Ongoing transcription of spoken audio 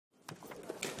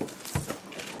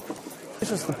This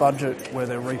is the budget where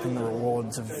they're reaping the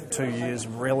rewards of 2 years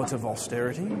of relative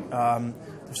austerity.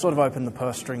 They've sort of opened the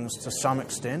purse strings to some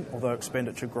extent, although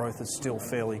expenditure growth is still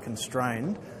fairly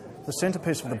constrained. The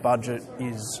centrepiece of the budget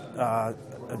is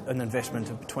an investment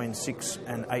of between $6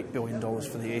 and $8 billion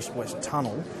for the East-West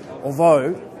Tunnel,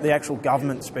 although the actual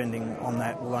government spending on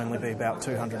that will only be about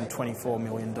 $224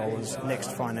 million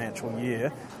next financial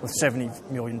year, with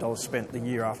 $70 million spent the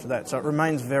year after that. So it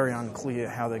remains very unclear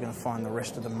how they're going to find the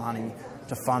rest of the money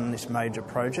to fund this major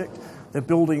project. They're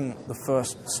building the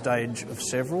first stage of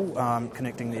several,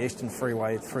 connecting the Eastern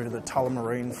Freeway through to the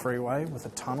Tullamarine Freeway with a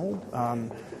tunnel,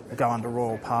 go under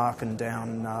Royal Park and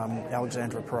down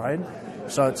Alexandra Parade.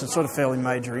 So it's a sort of fairly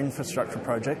major infrastructure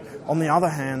project. On the other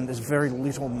hand, there's very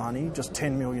little money, just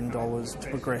 $10 million to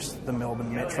progress the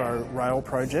Melbourne Metro rail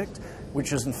project,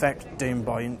 which is in fact deemed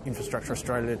by Infrastructure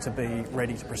Australia to be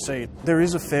ready to proceed. There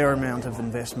is a fair amount of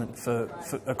investment for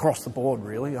across the board,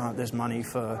 really. There's money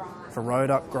for road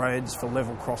upgrades, for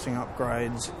level crossing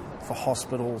upgrades, for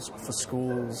hospitals, for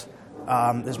schools.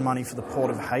 There's money for the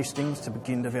Port of Hastings to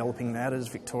begin developing that as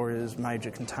Victoria's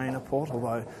major container port,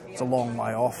 although it's a long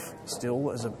way off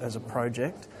still as a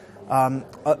project.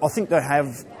 I think they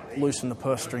have loosened the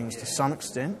purse strings to some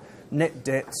extent. Net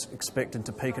debt's expected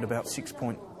to peak at about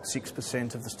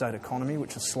 6.6% of the state economy,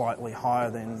 which is slightly higher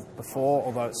than before,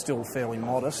 although it's still fairly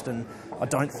modest, and I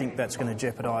don't think that's going to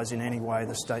jeopardise in any way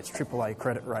the state's AAA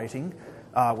credit rating,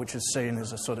 which is seen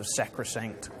as a sort of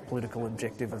sacrosanct political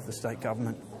objective of the state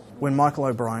government. When Michael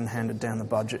O'Brien handed down the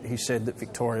budget, he said that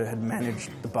Victoria had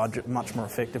managed the budget much more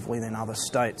effectively than other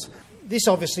states. This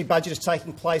obviously budget is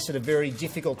taking place at a very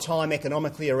difficult time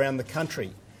economically around the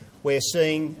country. We're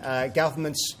seeing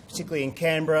governments, particularly in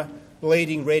Canberra,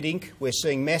 bleeding red ink. We're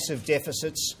seeing massive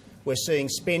deficits. We're seeing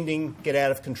spending get out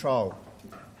of control.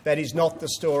 That is not the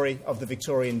story of the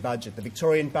Victorian budget. The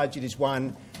Victorian budget is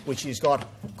one which has got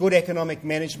good economic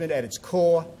management at its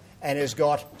core and has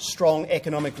got strong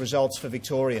economic results for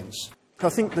Victorians. I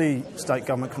think the state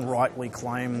government can rightly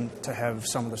claim to have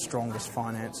some of the strongest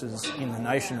finances in the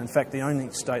nation. In fact, the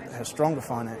only state that has stronger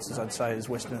finances, I'd say, is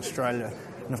Western Australia.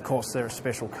 And of course, they're a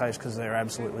special case because they're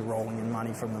absolutely rolling in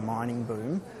money from the mining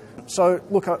boom. So,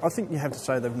 look, I think you have to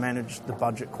say they've managed the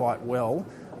budget quite well.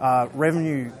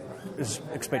 Revenue is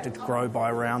expected to grow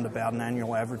by around about an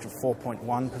annual average of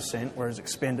 4.1%, whereas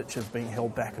expenditure is being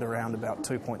held back at around about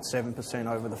 2.7%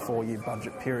 over the 4-year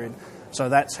budget period. So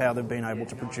that's how they've been able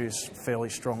to produce fairly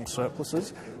strong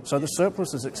surpluses. So the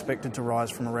surplus is expected to rise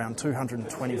from around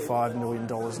 $225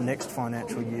 million next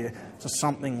financial year to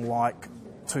something like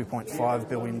 $2.5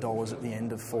 billion at the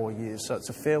end of 4 years. So it's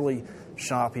a fairly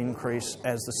sharp increase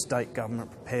as the state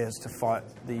government prepares to fight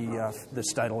the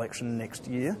state election next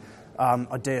year.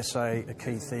 I dare say a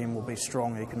key theme will be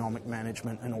strong economic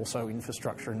management and also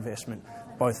infrastructure investment,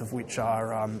 both of which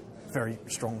are very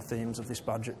strong themes of this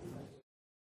budget.